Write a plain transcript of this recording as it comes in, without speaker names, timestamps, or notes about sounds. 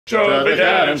Charlie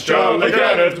Cannons, Charlie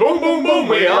Cannons, boom, boom, boom,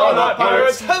 we are not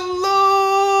pirates.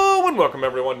 Hello, and welcome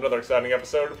everyone to another exciting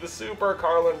episode of the Super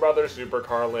Carlin Brothers, Super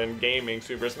Carlin Gaming,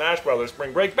 Super Smash Brothers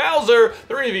Spring Break Bowser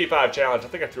 3v5 Challenge. I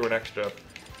think I threw an extra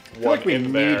one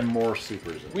in there. We need more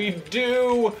supers. We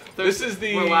do. This is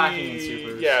the... We're lacking in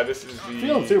supers. Yeah, this is the...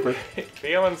 Feeling super.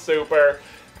 Feeling super.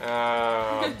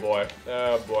 Oh boy.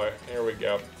 Oh boy. Here we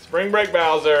go. Spring Break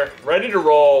Bowser, ready to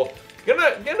roll.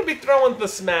 Gonna be throwing the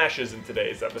smashes in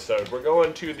today's episode. We're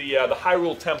going to the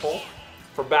Hyrule Temple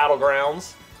for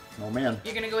Battlegrounds. Oh man.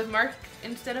 You're gonna go with Mark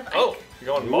instead of Ike? Oh, you're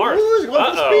going Marth. Ooh, he's going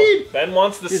for the speed. Ben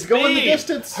wants the He's speed. going the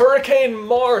distance. Hurricane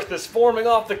Marth is forming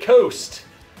off the coast.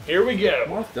 Here we go.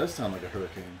 Marth does sound like a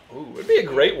hurricane. Ooh, it'd be a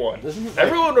great one. Doesn't it, like-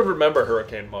 Everyone would remember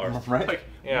Hurricane Marth. Right? Like,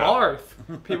 Yeah. Marth.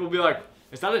 People would be like,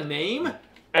 is that a name?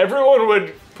 Everyone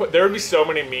would put. There would be so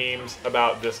many memes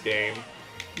about this game,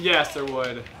 Yes, there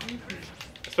would.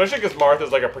 especially because Marth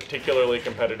is like a particularly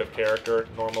competitive character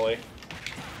normally.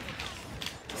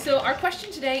 So our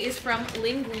question today is from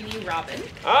Linguini Robin,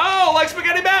 Oh, like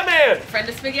Spaghetti Batman! friend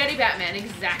of Spaghetti Batman,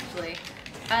 exactly.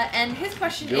 And his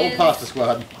question The old is... pasta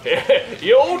squad.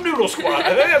 The old Noodle Squad.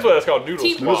 I think that's what it's called, Noodle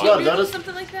Team Noodle Squad. Squad, is that Noodle, it?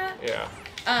 something like that?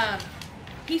 Yeah.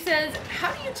 He says,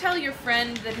 how do you tell your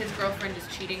friend that his girlfriend is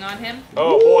cheating on him?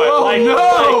 Oh boy. Oh, like,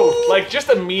 no! like just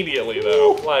immediately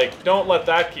though. Like, don't let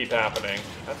that keep happening.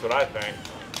 That's what I think.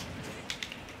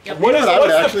 Yep. What is, what I would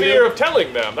what's the actually fear do? of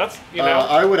telling them? That's, you know.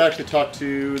 I would actually talk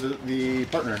to the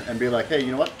partner and be like, hey,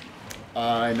 you know what?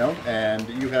 I know, and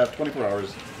you have 24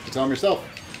 hours to tell him yourself.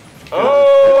 Or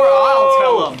I'll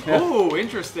tell them. Yeah. Ooh,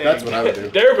 interesting. That's what I would do.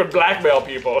 Derek would blackmail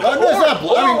people. No, no, it's not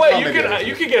bla- I mean, wait, well, you maybe it could is.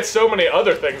 you could get so many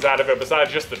other things out of it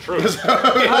besides just the truth.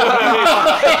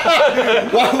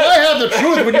 Well, why have the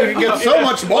truth when you can get so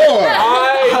much more?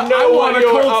 I know I want what a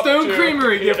you're Cold up Stone to.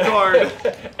 Creamery gift card.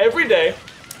 Every day.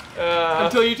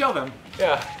 Until you tell them.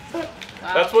 Yeah.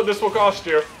 That's what this will cost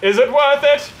you. Is it worth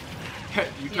it?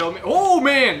 You tell me. Oh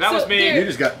man, that So was me. there- You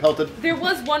just got pelted. There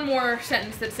was one more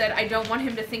sentence that said, I don't want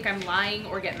him to think I'm lying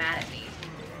or get mad at me.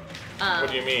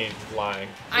 What do you mean, lying?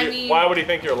 I mean- Why would he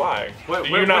think you're lying? What-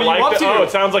 Do what- you not what are you like up the? to? Oh,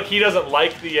 it sounds like he doesn't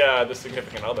like the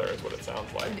significant other. Is what it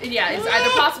sounds like. Yeah, it's either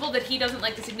possible that he doesn't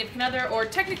like the significant other, or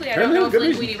technically I don't know if Good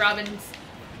reason. Linguini Robin's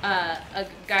a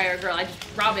guy or a girl.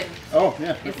 Robin Oh, yeah.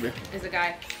 that could be. is a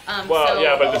guy. Well, So,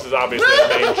 yeah, but this is obviously a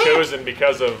name chosen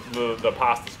because of the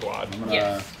Pasta Squad. I'm gonna,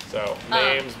 Yes. So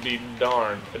names be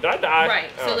darned. Did I die? Right,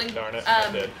 so Oh, darn it!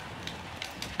 I did.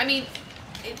 I mean,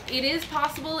 it is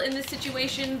possible in this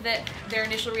situation that their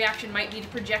initial reaction might be to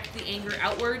project the anger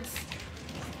outwards.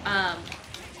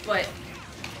 But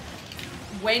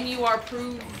when you are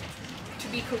proved to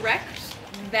be correct,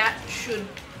 that should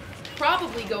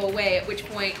probably go away, at which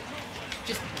point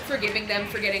just forgiving them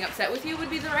for getting upset with you would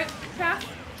be the right path.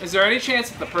 Is there any chance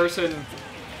that the person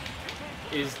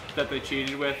that they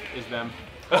cheated with is them?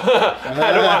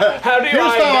 How do Here's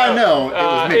how I know it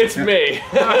was me. It's me.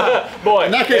 Boy.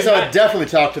 In that case, I would definitely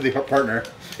talk to the partner.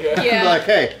 Yeah. Be like,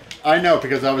 hey, I know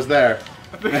because I was there.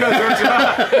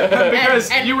 Because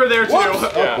And- you were there too. Whoops.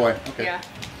 Yeah. Oh boy. Okay. Yeah.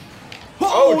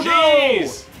 Oh, no!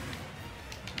 jeez!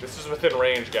 This is within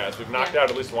range, guys. We've knocked out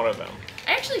at least one of them.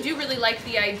 I actually do really like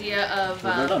the idea of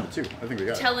Well, they're done too. I think we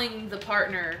got it. telling the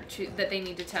partner that they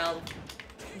need to tell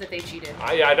that they cheated.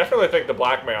 Yeah, I definitely think the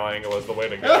blackmail angle is the way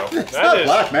to go. It's not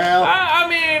blackmail. I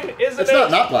mean, isn't It's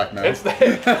it? not blackmail.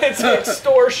 It's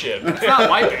extortion. It's not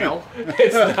white mail.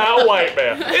 It's not white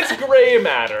mail. It's gray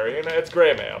matter. You know, it's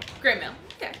gray mail. Great mail.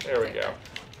 Okay. There we go.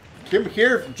 Come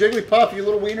here, Jigglypuff, you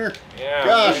little wiener. Yeah.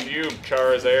 Gosh. You,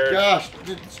 Charizard. Gosh.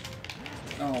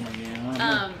 Oh my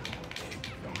god.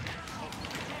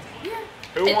 Yeah.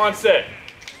 Who wants it?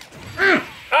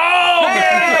 Oh,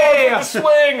 Hey! man, the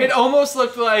swing. It almost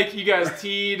looked like you guys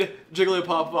teed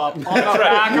Jigglypuff up on the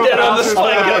back of Get on the Bowser's swing,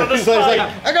 back. get on the He's like,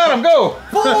 I got him, go!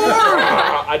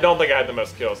 I don't think I had the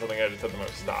most kills. I think I just had the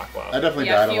most stock I left. definitely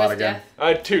Yeah, died a lot fewest again. death. I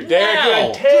had 2. Derek, you Wow.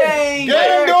 had 10.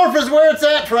 Ganondorf is where it's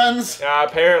at, friends.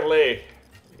 Apparently,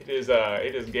 it is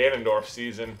Ganondorf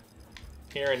season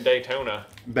here in Daytona.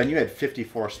 Ben, you had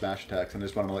 54 smash attacks, and I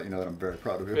just want to let you know that I'm very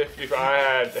proud of you. 55. I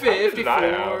had how many did I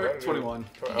have? 54, 21.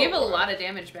 You gave a lot of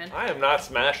damage, Ben. I am not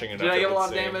smashing enough. Did I give a it would lot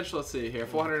of seem. damage? Let's see here.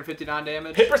 459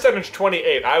 damage. Hit percentage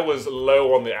 28. I was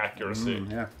low on the accuracy.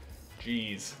 Yeah.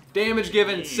 Jeez. Damage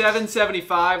given Jeez.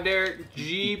 775, Derek.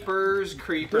 Jeepers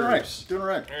creepers. Doing right. Doing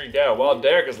right. There you go. Well,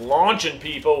 Derek is launching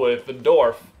people with the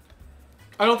Dorf.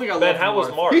 I don't think I Ben, love how was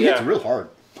Marth. Mark? He Yeah. hits real hard.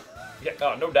 Yeah,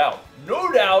 oh, no doubt. No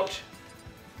doubt.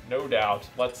 No doubt.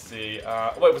 Let's see.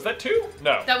 Wait, was that 2?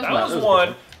 No. That was one. was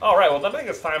 1. All right, well, then I think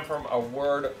it's time for a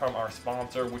word from our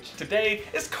sponsor, which today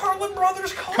is Carlin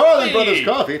Brothers Coffee. Carlin Brothers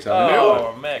Coffee, tell me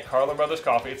Oh, man, Carlin Brothers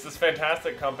Coffee. It's this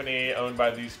fantastic company owned by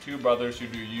these 2 brothers who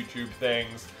do YouTube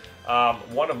things.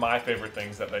 One of my favorite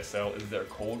things that they sell is their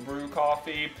cold brew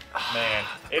coffee. Man,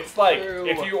 it's like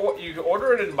if you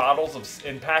order it in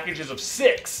in packages of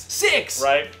 6. 6.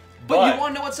 Right? But you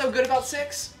want to know what's so good about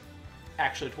 6?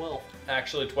 Actually 12.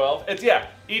 Actually 12. It's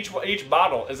each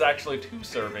bottle is actually 2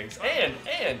 servings,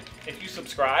 and if you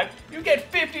subscribe, you get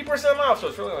 50% off. So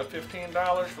it's really like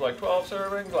 $15 for like 12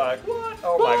 servings. Like what?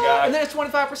 Oh my gosh! And then it's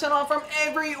 25% off from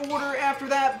every order after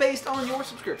that, based on your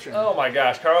subscription. Oh my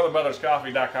gosh!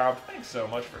 CarlinBrothersCoffee.com. Thanks so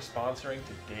much for sponsoring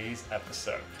today's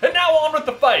episode. And now on with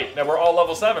the fight. Now we're all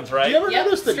level 7s, right? Do you ever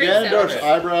notice that straight Ganondorf's seven.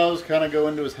 eyebrows kind of go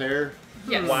into his hair?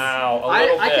 Yes. Wow, a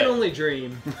little bit. I can only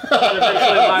dream.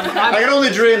 I I can only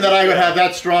dream that I would have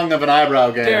that strong of an eyebrow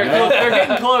game. they're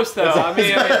getting close, though. I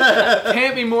mean,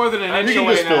 can't be more than an inch You can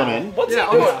away just fill now. him in. What's Yeah,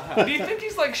 he doing? yeah. Do you think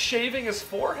he's like shaving his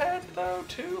forehead though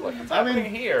too? Like what's I mean-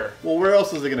 happening here? Well, where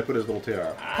else is he going to put his little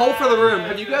tiara? Poll for the room.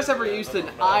 Have you guys ever used an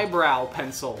eyebrow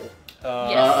pencil?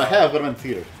 Yes. I have, but I'm in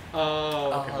theater.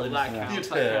 Oh, okay. Well, that counts.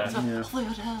 That counts.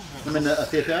 Yeah. I'm in a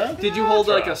theater. Did you hold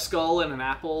like a skull and an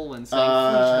apple and say?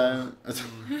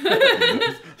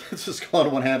 It's just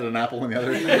calling one hand and an apple in the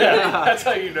other. That's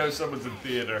how you know someone's in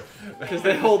theater. Because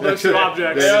they hold those two That's it.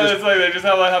 objects. Yeah, it's like they just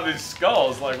have these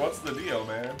skulls. Like, what's the deal,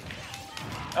 man?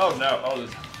 Oh no! Oh,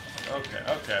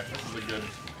 okay. This is a good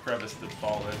crevice to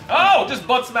fall in. Oh, just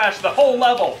butt smash the whole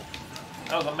level.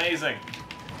 That was amazing.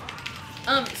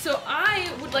 So I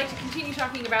would like to continue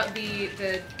talking about the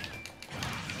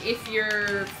if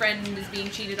your friend is being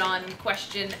cheated on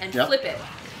question and Yep. flip it.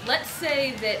 Let's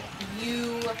say that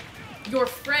your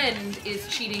friend is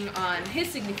cheating on his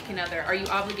significant other. Are you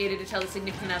obligated to tell the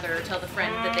significant other or tell the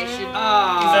friend that they should? No, you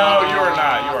are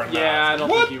not. You are not. Yeah, I don't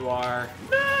What? think you are.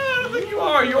 No, I don't think you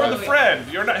are. You're the friend.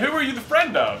 You're not. Who are you the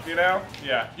friend of? You know?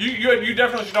 Yeah. You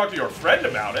definitely should talk to your friend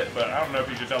about it, but I don't know if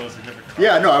you should tell the significant other.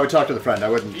 Yeah, no, I would talk to the friend. I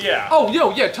wouldn't. Yeah. Oh, yeah.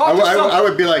 Talk to someone. I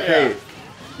would be like, hey,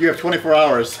 you have 24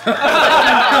 hours. Or you're I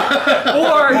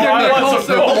gonna want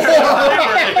some also.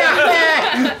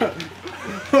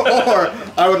 Or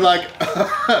I would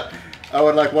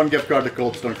like 1 gift card to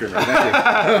Cold Stone Creamery.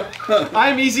 Thank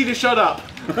I'm easy to shut up.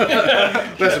 you.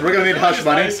 Listen, we're gonna need hush Just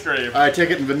money. ice cream. I take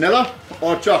it in vanilla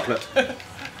or chocolate.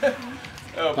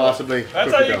 Oh, boy. Possibly.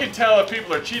 That's how you cookie can tell if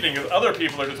people are cheating, because other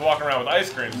people are just walking around with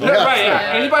ice cream. So Yeah. Right, yeah.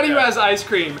 Yeah. Anybody who has ice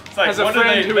cream it's like, has a when do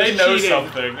friend who they is know cheating.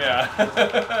 something, yeah.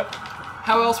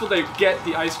 How else would they get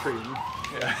the ice cream?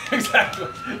 Yeah, exactly.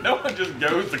 No one just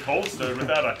goes to Cold Stone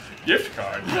without a gift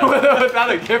card. Without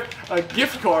a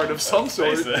gift card of some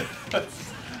sort. Face it.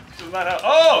 That's just not how.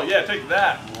 Oh, yeah, take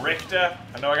that, Richter.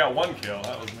 I know I got 1 kill.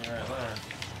 That was me right there.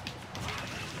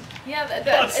 Yeah, Butt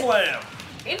that's slam.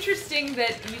 interesting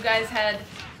that you guys had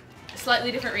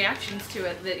slightly different reactions to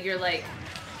it. That you're like,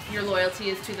 your loyalty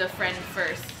is to the friend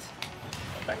first.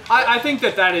 I think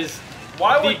that is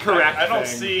Why the would correct I don't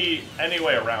thing. see any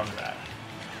way around that.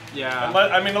 Yeah.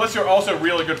 Unless you're also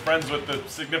really good friends with the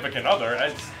significant other,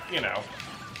 it's, you know,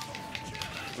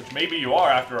 which maybe you are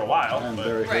after a while. I'm But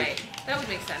very Right. That would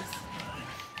make sense.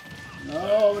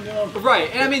 No, no. Right,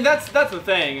 and I mean that's the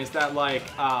thing is that like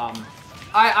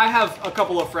I have a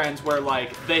couple of friends where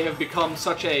like they have become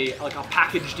such a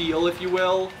package deal, if you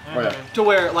will, Oh, yeah. to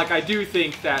where like I do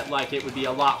think that like it would be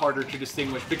a lot harder to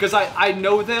distinguish because I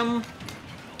know them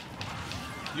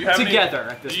do you have together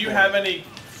at this Do you point. have any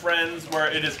friends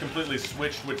where it is completely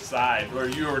switched which side, where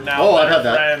you are now Oh, I've better had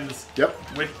that. friends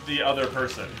Yep. with the other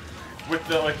person, with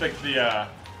the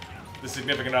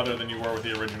significant other than you were with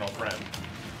the original friend?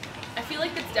 I feel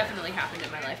like that's definitely happened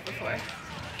in my life before.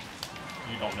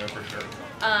 You don't know for sure.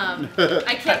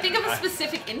 I can't think of a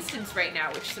specific instance right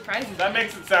now, which surprises That me.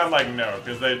 makes it sound like no,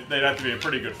 because they'd have to be a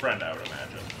pretty good friend, I would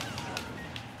imagine,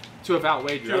 to have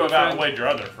outweighed your to other have friend. outweighed your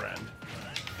other friend.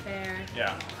 Fair.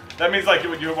 Yeah. That means like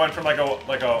you went from like a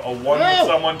 1 with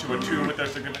someone to a 2 with their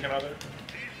significant other.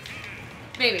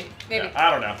 Maybe. Yeah, I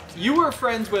don't know. You were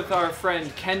friends with our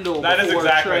friend Kendall. That is before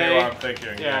exactly Trey. what I'm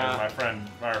thinking. Yeah. My friend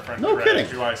No Greg, kidding.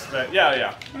 who I spent.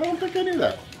 Yeah. I don't think I knew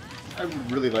that. I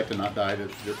would really like to not die.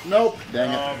 Nope.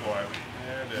 Dang it. Oh boy.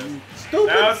 There it is. Stupid.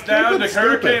 Now it's down to stupid.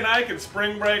 Hurricane Ike and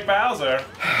Spring Break Bowser.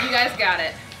 You guys got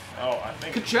it. Oh, I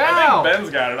think Ka-chow!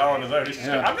 Ben's got it all on his own.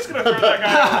 Yeah. I'm just gonna throw that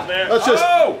guy over there. Let's just-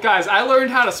 Oh! Guys, I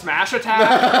learned how to smash attack.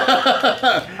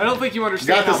 I don't think you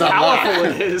understand Got how this unlocked. powerful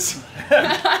it is. Wait,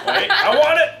 I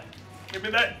want it. Give me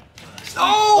that.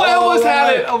 Oh, I almost had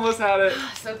right. it. Almost had it.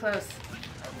 So close.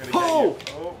 I'm gonna Oh! get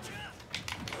you. Oh.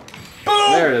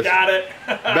 Boom! There it is. Got it.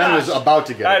 Ben was about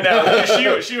to get I it.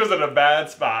 know. She was in a bad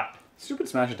spot. Stupid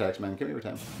smash attacks, man. Give me every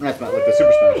time. That's not like the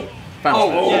super smash.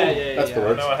 Final smash. yeah. That's the I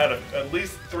word. know I had at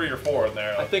least 3 or 4 in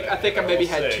there. I think I maybe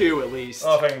had 2 at least.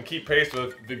 Oh, if I can keep pace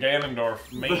with the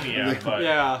Ganondorf mania, but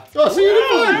Yeah. Oh, see, you did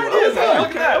Oh, fine. there it is. Oh,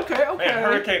 Look at that. okay. Man,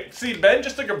 Hurricane. See, Ben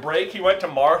just took a break. He went to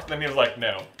Marth, and then he was like,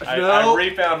 "No, I No.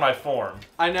 refound my form."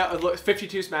 I know. Look,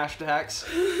 52 smash attacks.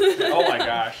 Oh my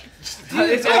gosh!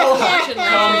 It's all.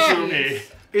 Come to me.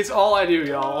 It's all I do,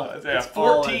 y'all. Yeah, It's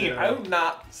all I 14. do. I'm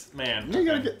not, man. You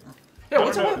gotta get. Yeah,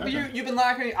 what's No, no, up? no. You've been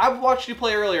lacking. I watched you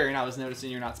play earlier, and I was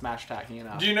noticing you're not smash attacking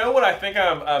enough. Do you know what I think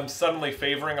I'm suddenly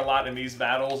favoring a lot in these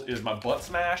battles is my butt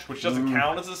smash, which doesn't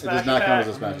count as a It smash does not attack. count as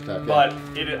a smash attack. But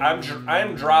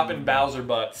I'm dropping Bowser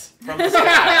butts from the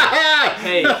sky.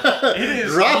 Hey, It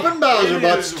is Dropping Bowser it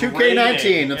butts, is 2K19.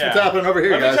 raining. That's Yeah. what's happening over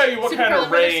here, Let me guys. tell you what Super kind of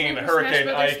Carlin versus rain Super Hurricane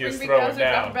Smash Ike Brothers is Spring throwing Bowser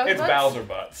down. dropping It's Bowser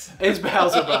butts. it's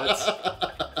Bowser butts.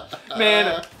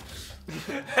 Man,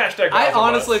 Hashtag Bowser I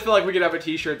honestly butts. feel like we could have a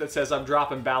T-shirt that says "I'm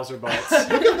dropping Bowser butts." Look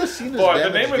at this scene. Boy, the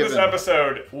name of this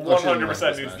episode Oh,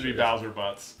 100% needs to be Bowser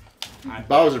butts.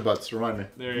 Bowser butts, remind me.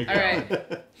 There you go. All right.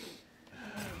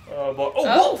 Oh, Oh.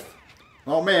 Wolf!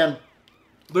 Oh man,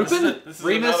 Lupin, This is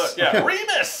Remus, another- yeah,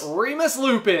 Remus! Remus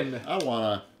Lupin. I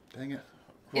wanna. Dang it.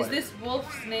 Is this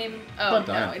Wolf's name? Oh, Not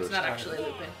no, dying it's first. not actually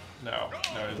Lupin. No,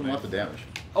 I it's don't want the damage.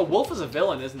 Oh, Wolf is a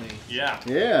villain, isn't he? Yeah,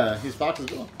 Yeah, he's Fox's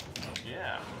villain.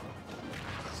 yeah.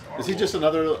 Is he just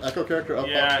another Echo character of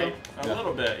Yeah, Fox, though? a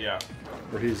little bit, yeah.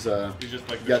 Where he's He's just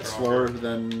like the got stronger. slower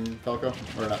than Falco?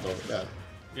 Or not Falco, yeah.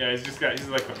 Yeah, he's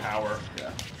like the power. Yeah.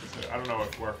 I don't know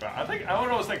where Falco. I don't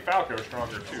always think Falco is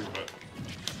stronger too, but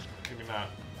maybe not.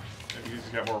 Maybe he's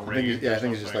just got more I think range. he's, I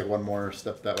think he's just like one more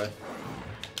step that way.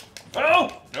 Oh!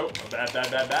 Nope. Bad.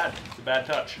 It's a bad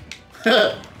touch.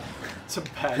 It's a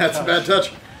bad. That's a bad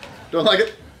touch. Don't like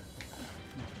it.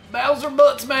 Bowser butt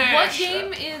What smash.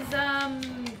 game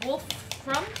is Wolf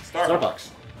from? Star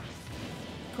Fox.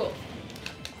 Cool.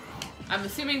 I'm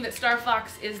assuming that Star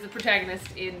Fox is the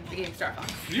protagonist in the game Star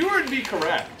Fox. You would be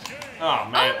correct. Oh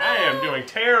man, Oh, no. I am doing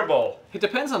terrible. It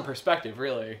depends on perspective,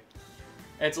 really.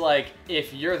 It's like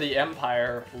if you're the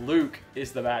Empire, Luke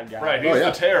is the bad guy. Right, he's Oh, yeah.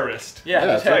 the terrorist. Yeah, Yeah,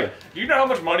 that's totally. right. Do you know how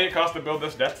much money it cost to build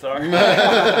this Death Star? Do you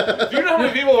know how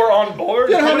many people were on board?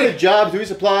 You know how many jobs we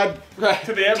supplied? Right.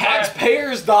 To the Empire?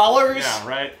 Taxpayers' dollars. Yeah,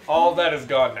 right. All of that is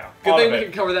gone now. Good All thing of we it.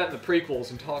 can cover that in the prequels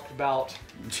and talk about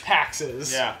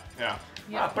taxes. Yeah.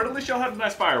 Yeah. But at least y'all had a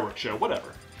nice fireworks show.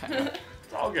 Whatever.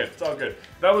 It's all good. It's all good.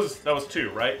 That was 2,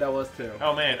 right? That was too.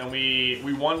 Oh man, and we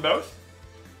won both.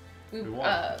 We won.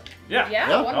 yeah. Yeah.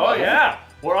 Yeah. One Oh vote. yeah.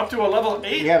 We're up to a level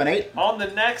 8. We have an 8. On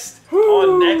next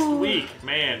week,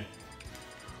 man.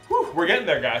 Whew, we're getting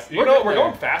there, guys. We're We're getting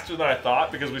going there. faster than I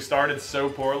thought because we started so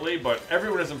poorly, but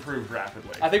everyone has improved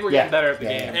rapidly. I think we're Yeah. getting better at the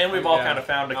Yeah, game. And we've all Yeah. kind of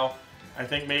found out. I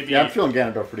think maybe. Yeah, I'm feeling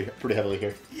Ganondorf pretty heavily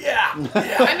here. Yeah.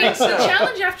 I mean, the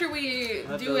challenge after we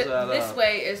That do does it add this up.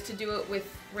 way is to do it with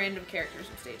random characters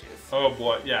and stages. Oh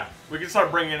boy, yeah. We can start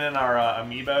bringing in our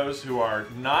amiibos who are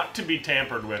not to be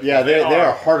tampered with. Yeah, they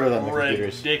are harder than the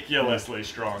computers. ridiculously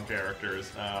strong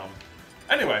characters.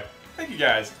 Anyway, thank you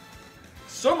guys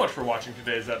so much for watching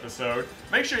today's episode.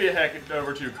 Make sure you head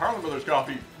over to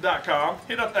carlinbrotherscoffee.com,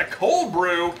 hit up that cold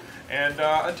brew, and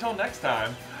until next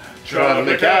time, Shove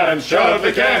the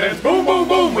cannons, boom, boom,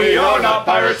 boom, we are not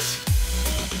pirates.